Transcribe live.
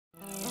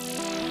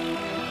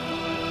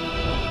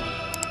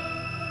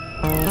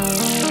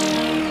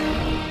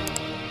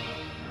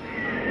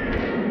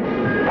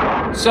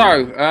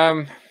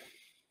So,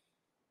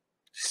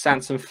 this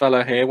handsome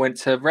fella here went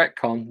to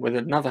Retcon with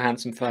another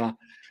handsome fella.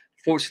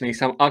 Fortunately,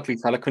 some ugly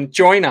fella couldn't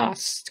join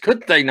us.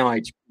 Could they,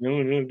 Nige? No,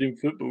 I'm doing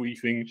football-y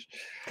things.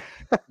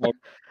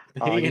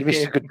 Oh, you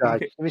missed a good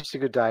day. You missed a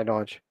good day,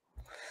 Nige.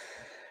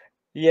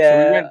 Yeah,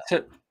 so we went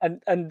to...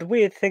 and the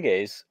weird thing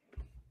is,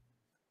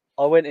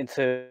 I went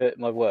into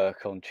my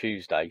work on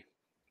Tuesday,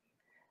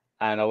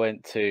 and I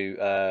went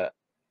to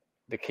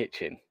the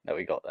kitchen that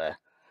we got there,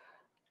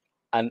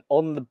 and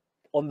on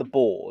the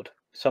board,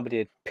 somebody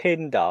had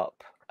pinned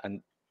up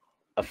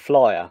a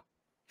flyer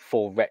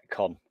for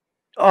Retcon.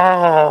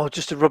 Oh,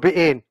 just to rub it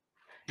in.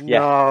 Yeah.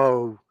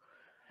 No.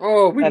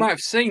 Oh, we might have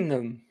seen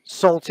them.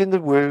 Salt in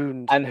the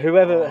wound. And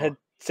whoever had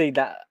seen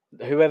that,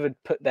 whoever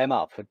put them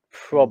up had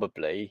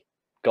probably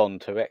gone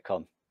to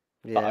Retcon.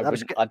 Yeah,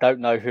 but I don't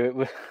know who it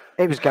was.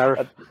 It was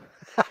Gareth.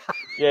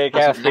 Yeah,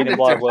 Gareth's been in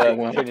my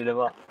work, pinning them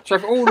up.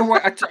 Drove all the way.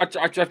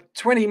 I drove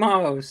 20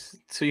 miles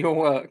to your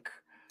work,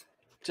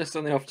 just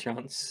on the off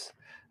chance.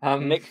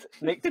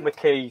 Nicked my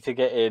key to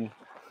get in.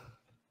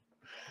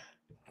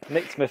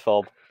 Nicked my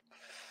fob.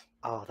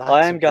 Oh,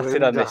 I am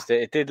gutted I missed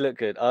it. It did look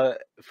good.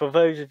 For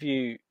those of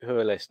you who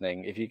are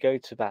listening, if you go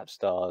to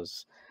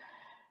BAPSTAR's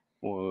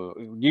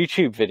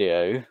YouTube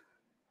video,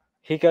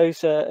 he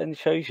goes and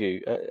shows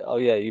you. Oh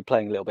yeah, you're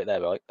playing a little bit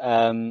there, right?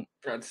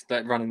 That's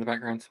that run in the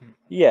background.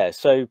 Yeah,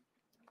 so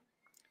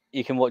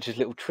you can watch his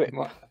little trip.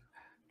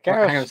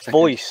 Gareth's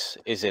voice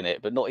is in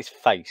it, but not his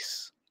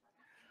face.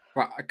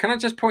 Right, can I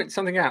just point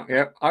something out?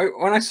 Yeah,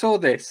 when I saw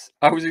this,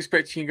 I was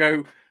expecting you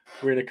to go,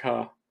 we're in a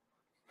car.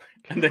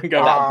 And then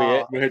go,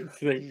 that'll be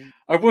it.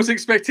 I was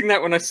expecting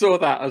that when I saw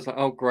that. I was like,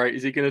 oh, great.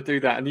 Is he going to do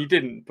that? And he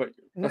didn't, but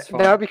that's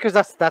fine. No, because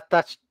that's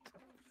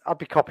I'd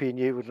be copying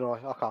you,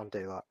 wouldn't I? I can't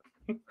do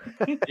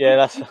that.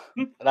 Yeah,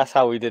 that's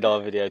how we did our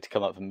video to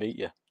come up and meet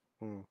you.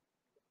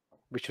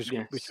 Which was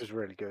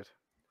really good.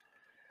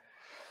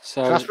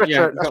 So that's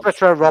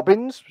Retro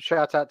Robbins.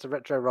 Shout out to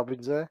Retro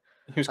Robbins there.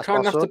 He was kind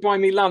enough to buy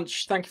me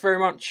lunch. Thank you very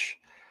much.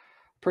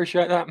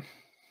 Appreciate that.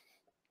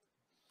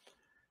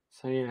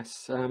 So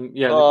yes,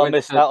 yeah. Oh, I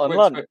missed out on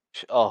lunch.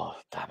 Oh,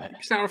 damn it!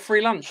 Missed out on a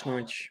free lunch,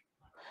 Nige.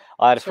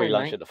 I had a free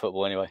lunch at the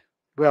football anyway.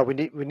 Well, we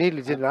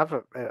nearly didn't have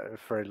a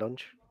free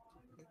lunch,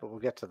 but we'll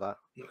get to that.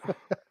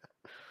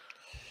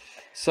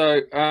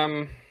 So,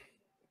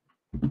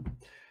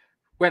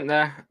 went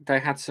there. They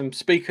had some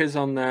speakers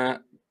on there.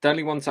 The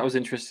only ones I was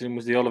interested in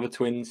was the Oliver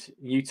Twins.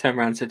 You turned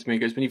around and said to me,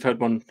 "Goes when you've heard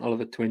one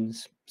Oliver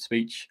Twins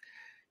speech,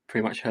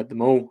 pretty much heard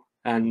them all."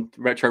 And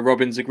Retro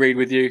Robbins agreed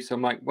with you. So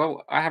I'm like,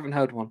 well, I haven't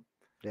heard one.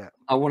 Yeah,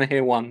 I want to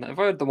hear one. If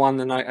I heard the one,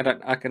 then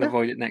I can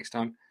avoid it next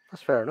time.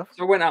 That's fair enough.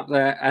 So I went up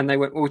there and they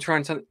went, we're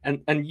trying something,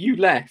 and you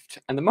left.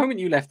 And the moment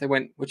you left, they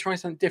went, we're trying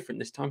something different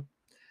this time.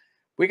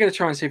 We're going to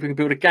try and see if we can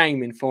build a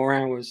game in 4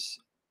 hours,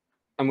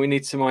 and we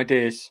need some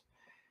ideas.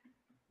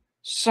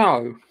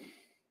 So,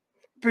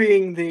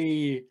 being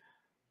the,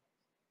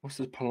 what's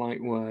the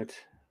polite word?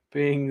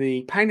 Being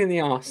the pain in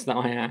the arse that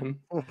I am,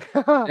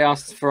 they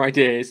asked for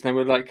ideas. And they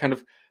were like, kind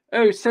of,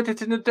 oh, set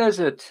it in the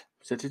desert.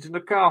 Set it in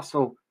a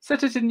castle.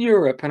 Set it in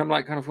Europe, and I'm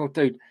like, kind of, well,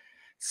 dude,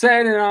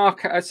 set it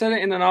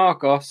in an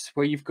Argos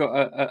where you've got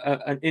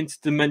an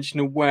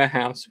interdimensional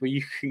warehouse where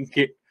you can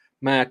get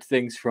mad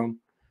things from. And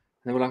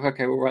they were like,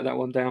 okay, we'll write that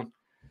one down.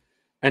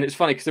 And it's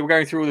funny because they were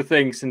going through all the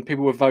things, and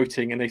people were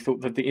voting, and they thought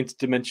that the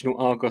interdimensional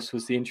Argos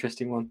was the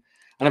interesting one.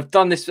 And I've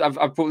done this.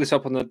 I've brought this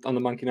up on the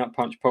Monkey Nut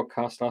Punch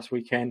podcast last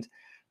weekend.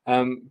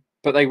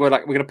 But they were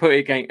like, we're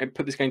going to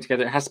put this game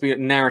together. It has to be a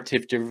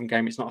narrative-driven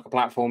game. It's not like a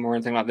platform or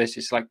anything like this.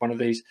 It's like one of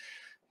these.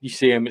 You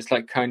see them. It's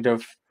like kind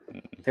of.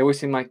 They always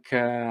seem like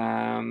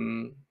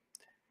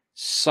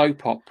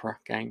soap opera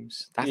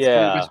games. That's the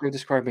best way of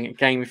describing a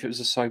game if it was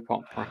a soap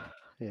opera.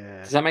 Yeah.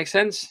 Does that make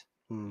sense?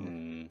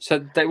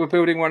 So they were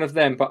building one of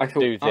them, but I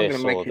thought I'm going to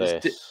make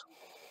it.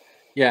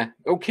 Yeah.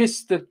 Or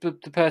kiss the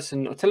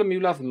person, or tell them you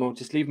love them, or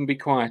just leave them be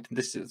quiet. And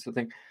this sort of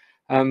thing.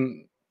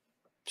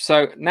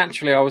 So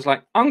naturally, I was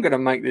like, I'm going to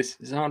make this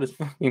as hard as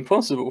fucking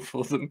possible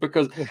for them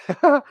because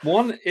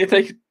one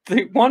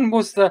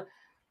was the.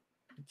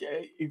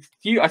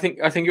 I think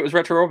it was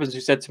Retro Robbins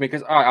who said to me,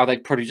 because they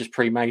probably just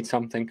pre-made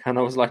something, and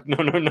I was like,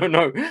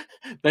 no,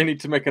 they need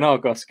to make an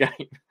Argos game.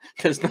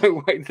 There's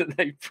no way that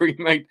they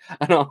pre-made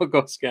an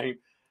Argos game.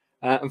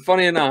 And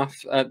funny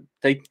enough,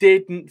 they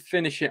didn't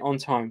finish it on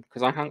time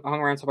because I hung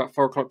around till about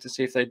 4 o'clock to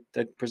see if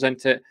they'd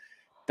present it.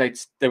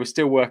 They were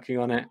still working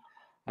on it.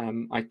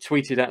 I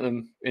tweeted at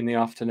them in the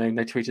afternoon.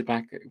 They tweeted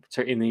back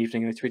in the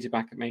evening. They tweeted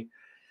back at me.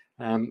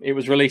 It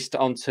was released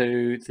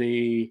onto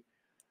the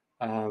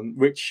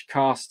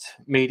Richcast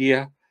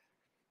Media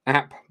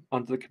app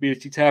under the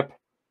community tab.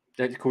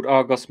 It's called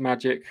Argos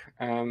Magic.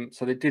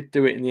 So they did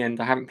do it in the end.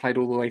 I haven't played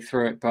all the way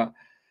through it, but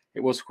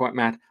it was quite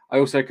mad. I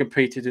also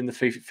competed in the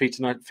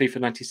FIFA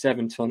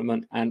 97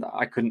 tournament, and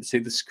I couldn't see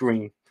the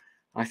screen.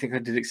 I think I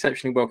did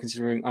exceptionally well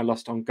considering I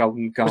lost on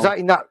golden goal. Was that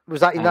in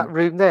that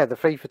room there, the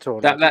FIFA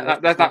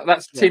tournament?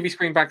 That's the TV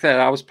screen back there.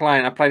 I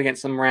played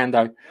against some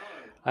rando.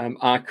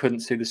 I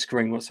couldn't see the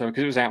screen whatsoever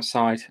because it was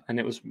outside and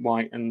it was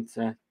white and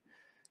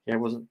it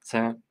wasn't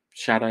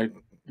shadowed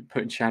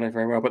put in shadow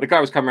very well. But the guy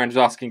was coming around and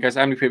was asking, goes,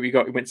 how many people you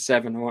got? He went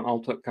 7. I went, I'll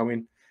go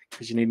in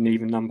because you need an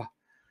even number.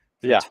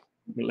 Yeah, at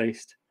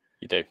least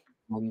you do.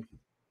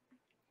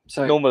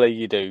 So normally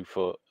you do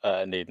for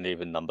need an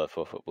even number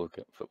for a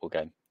football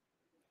game.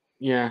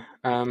 Yeah,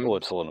 or a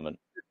tournament.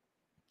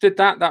 Did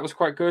that? That was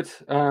quite good.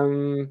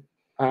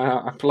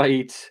 I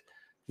played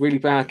really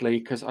badly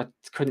because I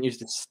couldn't use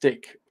the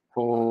stick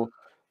for.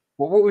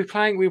 What were we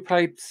playing? We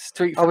played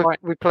Street Fighter.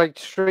 We played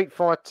Street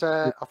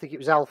Fighter. I think it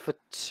was Alpha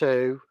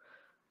 2,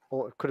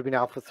 or it could have been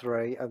Alpha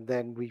 3, and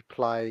then we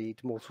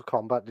played Mortal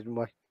Kombat, didn't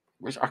we?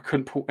 Which I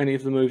couldn't pull any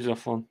of the moves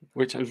off on,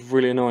 which was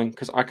really annoying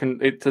because I can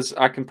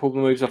pull the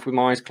moves off with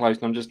my eyes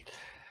closed, and I'm just.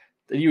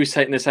 You were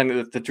saying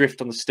that the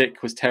drift on the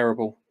stick was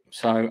terrible,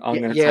 so I'm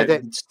going to say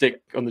the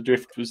stick on the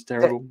drift was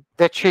terrible.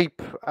 They're cheap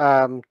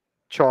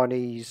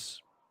Chinese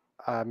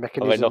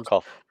mechanisms. Are they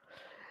knockoff?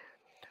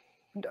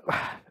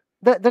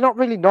 They're not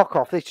really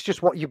knockoff. It's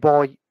just what you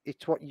buy.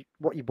 It's what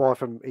you buy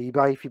from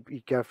eBay. If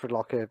you go for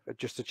like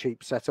just a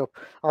cheap setup,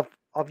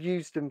 I've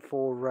used them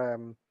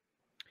for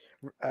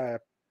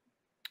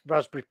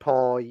Raspberry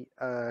Pi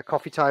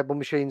coffee table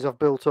machines I've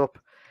built up,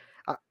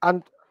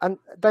 and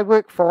they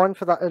work fine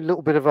for that a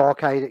little bit of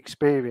arcade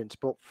experience.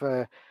 But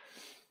for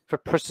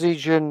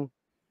precision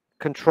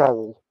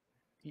control,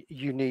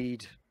 you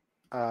need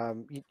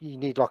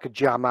like a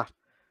jammer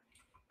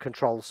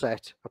control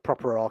set, a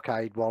proper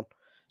arcade one,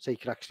 so you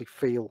can actually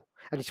feel,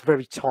 and it's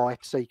very tight,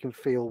 so you can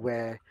feel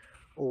where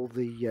all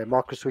the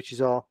micro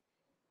switches are.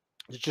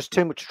 There's just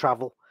too much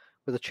travel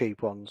with the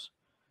cheap ones,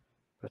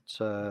 but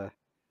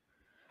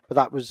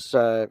that was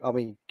I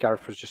mean,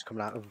 Gareth was just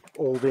coming out of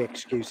all the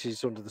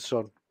excuses under the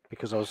sun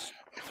because I was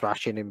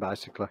thrashing him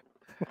basically.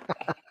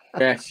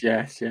 Yes.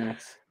 Yeah.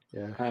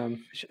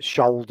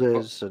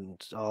 Shoulders and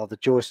the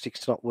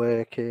joystick's not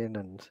working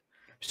and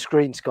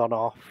screen's gone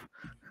off.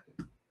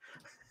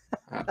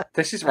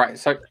 This is right.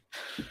 So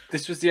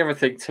this was the other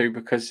thing too,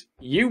 because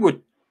you were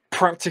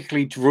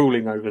practically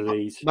drooling over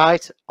these,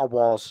 mate. I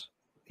was,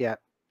 yeah.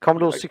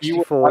 Commodore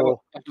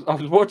 64. I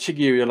was watching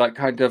you. You're like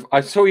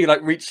I saw you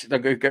like reach,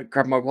 like,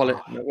 grab my wallet.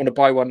 I want to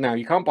buy one now.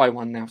 You can't buy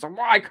one now. So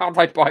why can't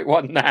I buy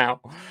one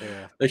now?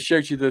 Yeah. They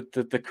showed you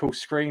the cool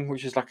screen,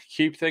 which is like a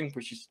cube thing,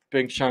 which is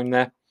being shown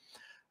there.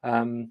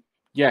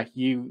 Yeah,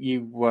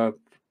 you were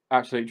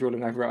absolutely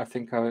drooling over it. I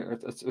think I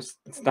was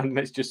standing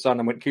next to your son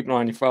and went, keep an eye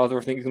on your father.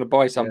 I think he's going to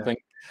buy something.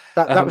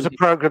 Yeah. That was a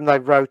program they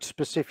wrote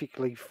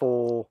specifically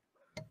for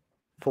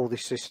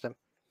this system,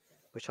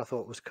 which I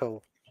thought was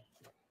cool.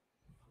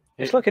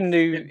 It's like a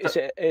new.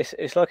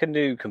 It's like a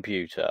new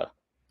computer.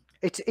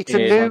 It's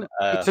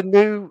a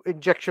new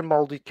injection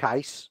molded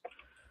case.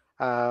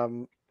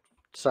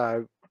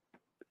 So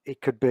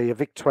it could be a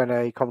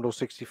VIC-20, Commodore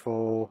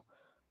 64,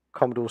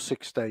 Commodore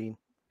 16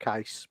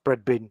 case,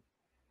 bread bin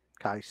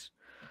case,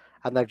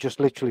 and they've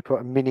just literally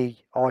put a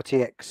mini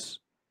ITX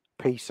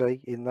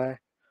PC in there.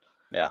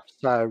 Yeah.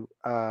 So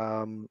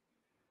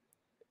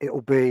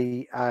it'll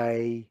be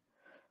a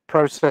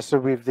processor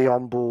with the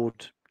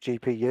onboard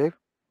GPU,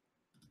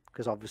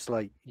 because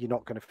obviously you're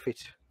not going to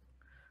fit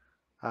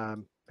a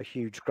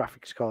huge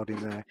graphics card in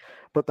there.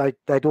 But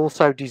they'd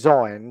also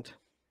designed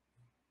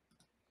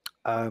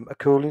a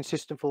cooling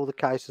system for the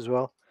case as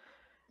well.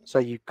 So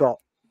you've got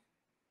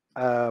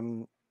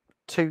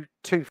two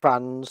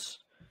fans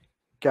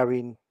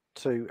going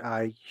to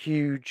a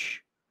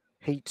huge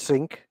heat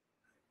sink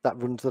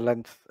that runs the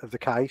length of the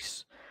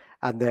case,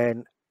 and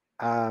then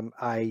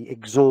a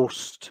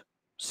exhaust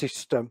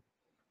system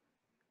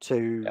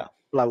to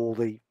blow all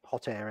the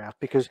hot air out,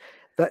 because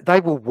they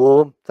were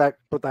warm, but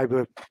they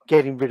were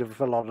getting rid of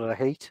a lot of the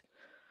heat.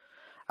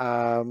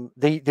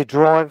 The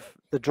drive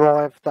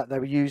that they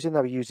were using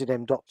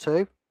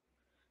M.2,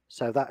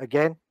 so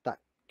that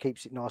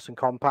keeps it nice and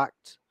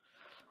compact.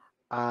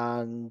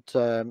 And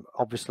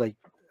obviously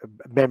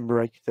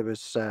memory, there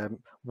was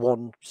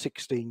one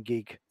 16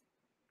 gig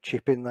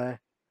chip in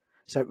there,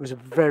 so it was a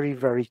very,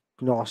 very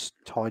nice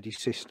tidy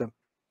system.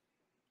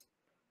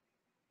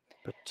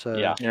 But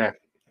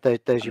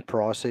there's your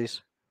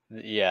prices.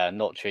 Yeah,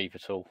 not cheap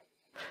at all.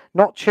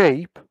 Not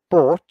cheap,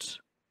 but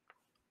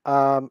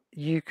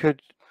you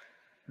could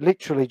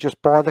literally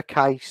just buy the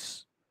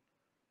case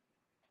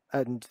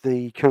and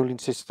the cooling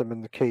system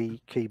and the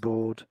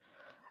keyboard,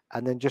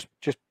 and then just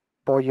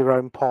buy your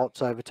own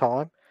parts over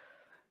time,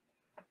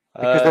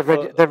 because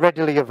they're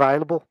readily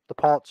available. The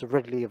parts are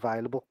readily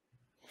available.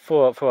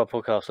 For our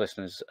podcast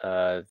listeners,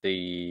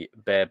 the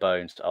bare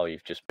bones. Oh,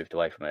 you've just moved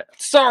away from it.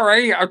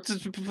 Sorry, our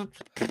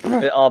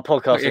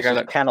podcast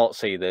listeners cannot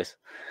see this.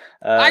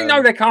 I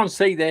know they can't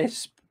see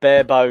this.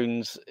 Bare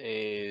bones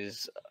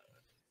is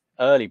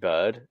early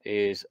bird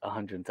is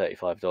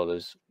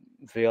 $135.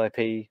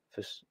 VIP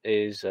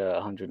is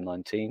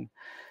 $119.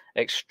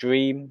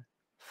 Extreme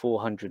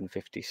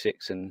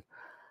 $456, and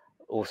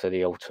also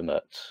the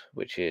ultimate,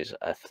 which is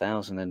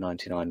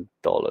 $1,099.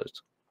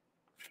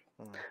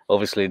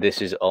 Obviously, this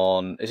is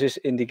on. Is this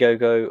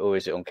Indiegogo or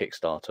is it on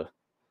Kickstarter?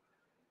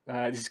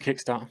 This is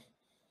Kickstarter.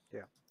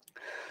 Yeah.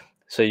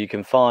 So you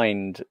can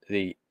find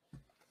the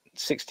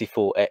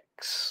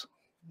 64X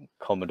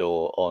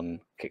Commodore on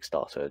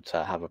Kickstarter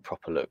to have a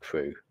proper look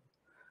through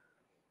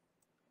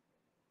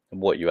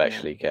what you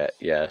actually get.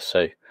 Yeah,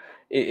 so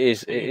it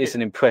is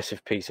an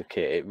impressive piece of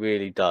kit. It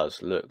really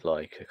does look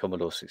like a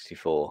Commodore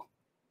 64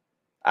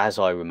 as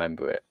I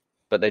remember it,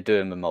 but they do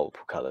them in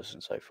multiple colours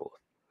and so forth.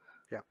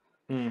 Yeah.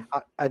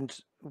 And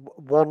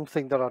one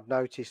thing that I'd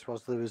noticed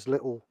was there was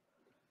little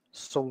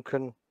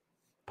sunken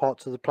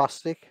parts of the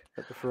plastic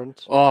at the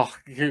front. Oh,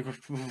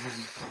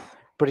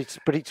 but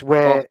it's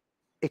where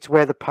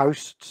the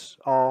posts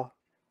are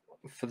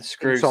for the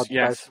screws. Inside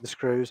the post for the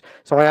screws.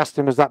 So I asked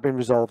him, has that been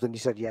resolved? And he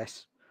said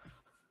yes.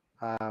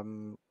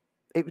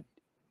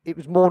 It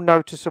was more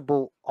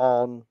noticeable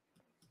on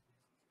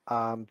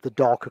the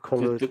darker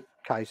coloured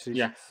cases.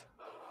 Yes.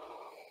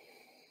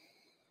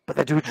 But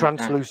they do a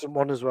translucent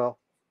one as well,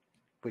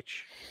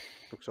 which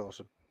looks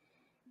awesome.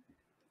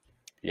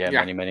 Yeah,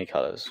 many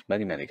colours.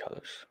 Many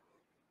colours.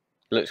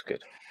 Looks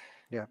good.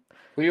 Yeah.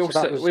 We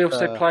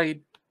also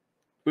played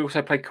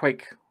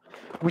Quake.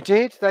 We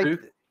did.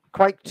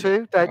 Quake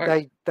 2.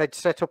 They'd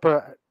set up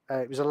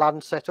it was a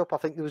LAN setup. I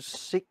think there was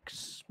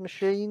 6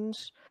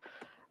 machines,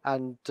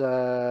 and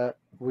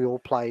we all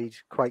played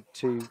Quake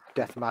 2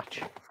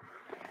 deathmatch.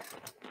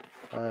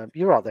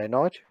 You're right there,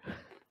 Nige.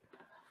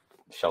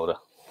 Shoulder.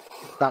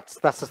 That's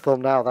the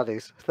thumbnail. That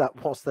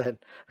was then.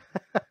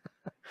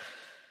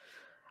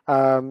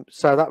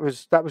 So that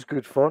was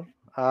good fun.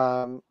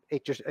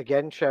 It just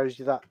again shows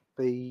you that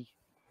the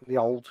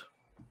old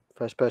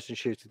first-person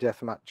shooter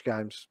deathmatch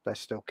games, they're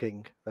still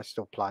king. They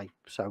still play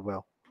so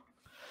well.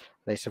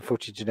 There's some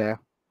footage now.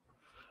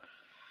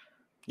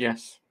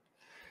 Yes.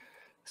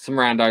 Some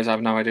randos, I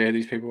have no idea who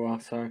these people are,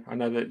 so I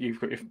know that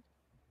you've got your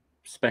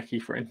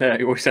specky friend there.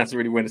 He always sounds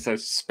really weird to say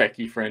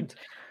specky friend.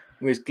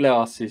 With his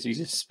glasses,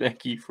 he's a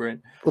specky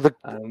friend. Well,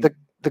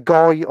 the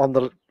guy on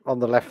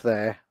the left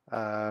there,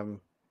 I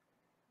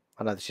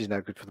know this is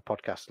no good for the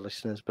podcast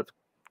listeners, but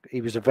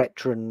he was a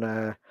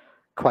veteran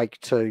Quake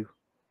 2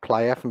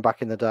 player from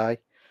back in the day.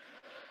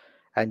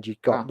 And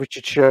you've got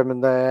Richard Sherman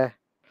there.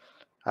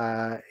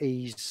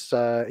 He's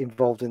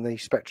involved in the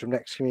Spectrum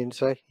Next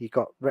community. You've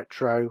got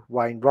Retro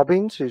Wayne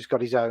Robbins, who's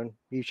got his own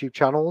YouTube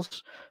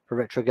channels for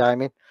retro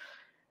gaming.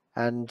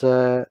 And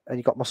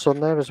you got my son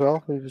there as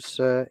well, who was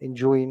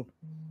enjoying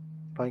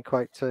playing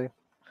Quake 2.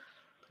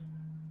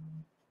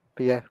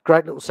 But yeah,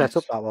 great little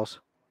setup that was.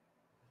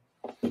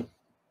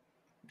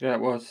 Yeah,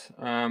 it was.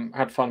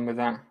 Had fun with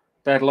that.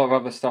 They had a lot of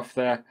other stuff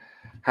there.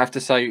 Have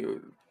to say,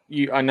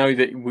 I know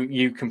that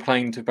you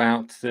complained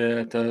about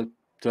the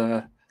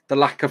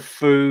lack of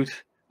food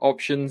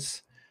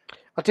options.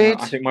 I did.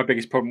 I think my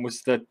biggest problem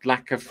was the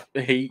lack of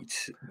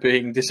heat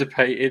being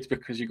dissipated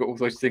because you got all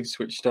those things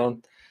switched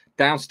on.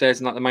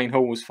 Downstairs and the main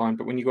hall was fine,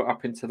 but when you got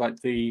up into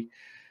because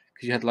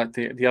you had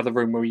the other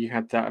room where you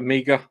had that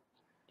Amiga.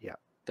 Yeah.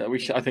 That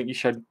I think you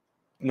showed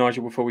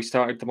Nigel before we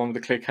started, the one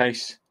with the clear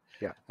case.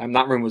 Yeah. And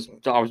that room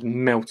I was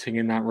melting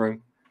in that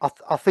room.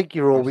 I think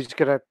you're always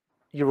gonna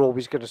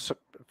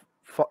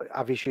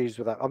have issues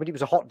with that. I mean, it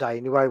was a hot day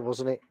anyway,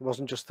 wasn't it? It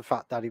wasn't just the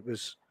fact that it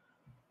was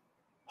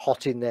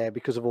hot in there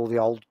because of all the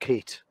old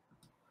kit.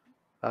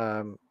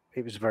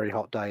 It was a very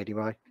hot day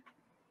anyway.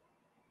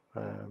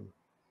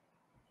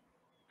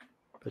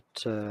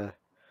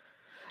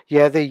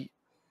 Yeah, the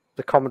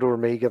Commodore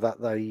Amiga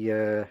that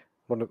they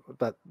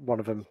one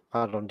of them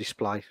had on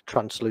display,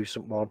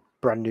 translucent one,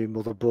 brand new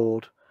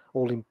motherboard,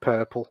 all in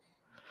purple.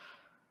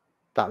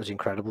 That was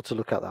incredible to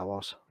look at. That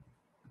was.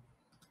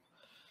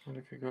 What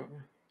have you got?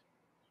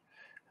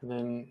 And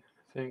then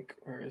I think,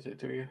 where is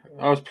it?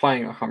 I was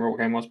playing. I can't remember what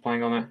game I was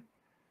playing on it.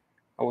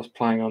 I was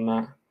playing on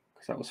that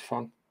because that was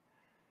fun.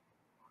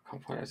 I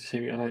can't find it to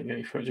see. I don't get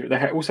any footage.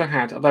 They also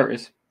had. There it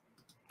is.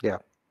 Yeah.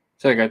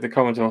 So there you go. The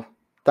Commodore.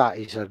 That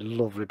is a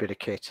lovely bit of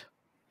kit.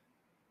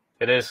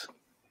 It is.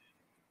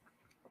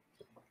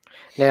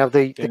 Now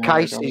the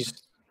cases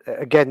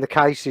again. The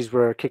cases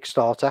were a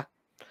Kickstarter.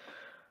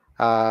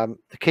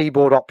 The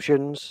keyboard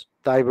options,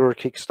 they were a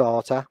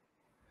Kickstarter.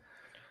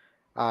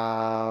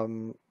 I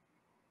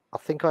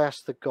think I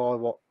asked the guy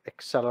what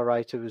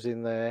accelerator was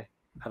in there,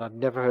 and I'd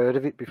never heard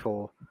of it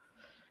before.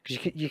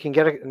 Because you can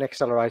get an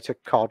accelerator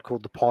card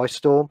called the Pi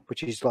Storm,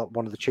 which is like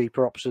one of the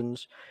cheaper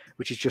options,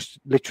 which is just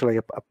literally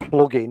a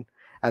plug-in,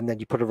 and then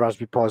you put a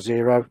Raspberry Pi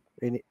Zero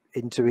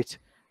into it,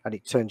 and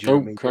it turns your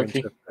Amiga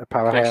into a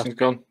powerhouse. Connection's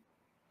gone.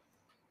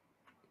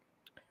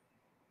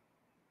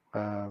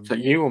 Is that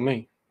you or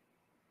me?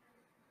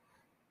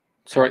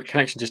 Sorry,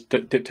 connection just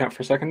dipped out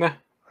for a second there.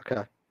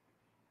 Okay.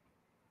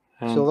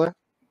 Still there?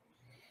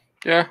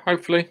 Yeah,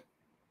 hopefully.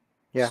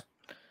 Yeah.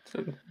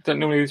 So, don't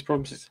normally have these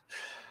problems.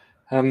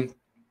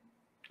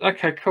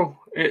 Okay, cool.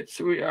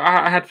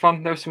 I had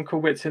fun. There were some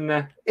cool bits in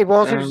there. It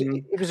was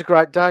a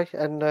great day,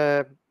 and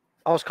I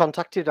was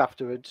contacted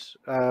afterwards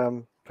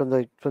from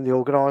the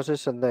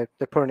organisers, and they're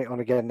putting it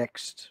on again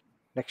next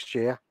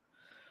year.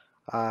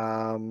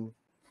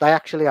 They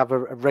actually have a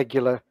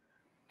regular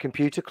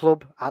computer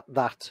club at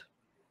that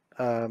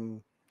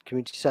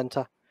community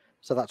centre,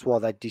 so that's why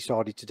they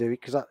decided to do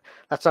it, because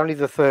that's only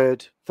the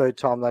third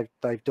time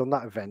they've done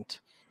that event.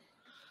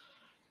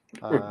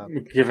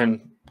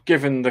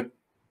 Given the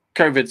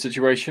COVID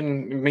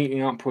situation,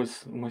 meeting up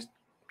was almost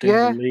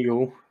deemed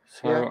illegal.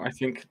 So I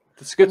think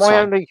that's a good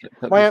sign.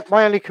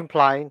 My only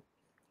complaint,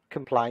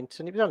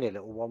 and it was only a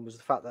little one, was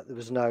the fact that there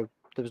was no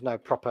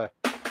proper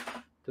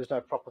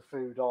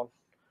food on.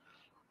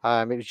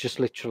 It was just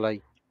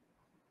literally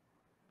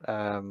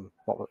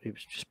it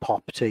was just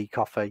pop, tea,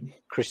 coffee,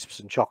 crisps,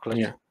 and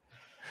chocolate.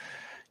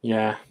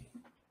 Yeah.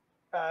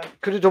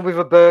 Could have done with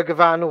a burger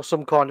van or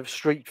some kind of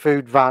street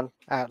food van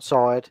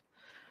outside,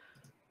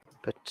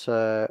 but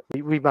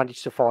we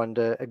managed to find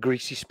a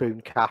greasy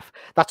spoon calf.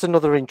 That's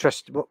another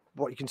interest.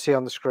 What you can see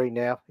on the screen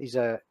now is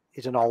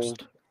an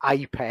old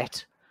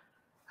A-pet,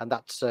 and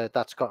that's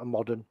got a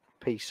modern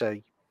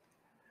PC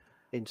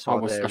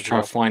inside there. I was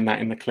trying to find that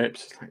in the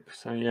clips.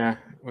 So yeah,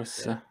 it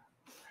was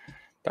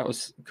that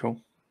was cool.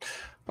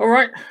 All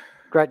right,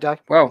 great day.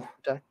 Well,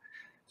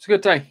 it's a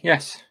good day.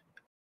 Yes.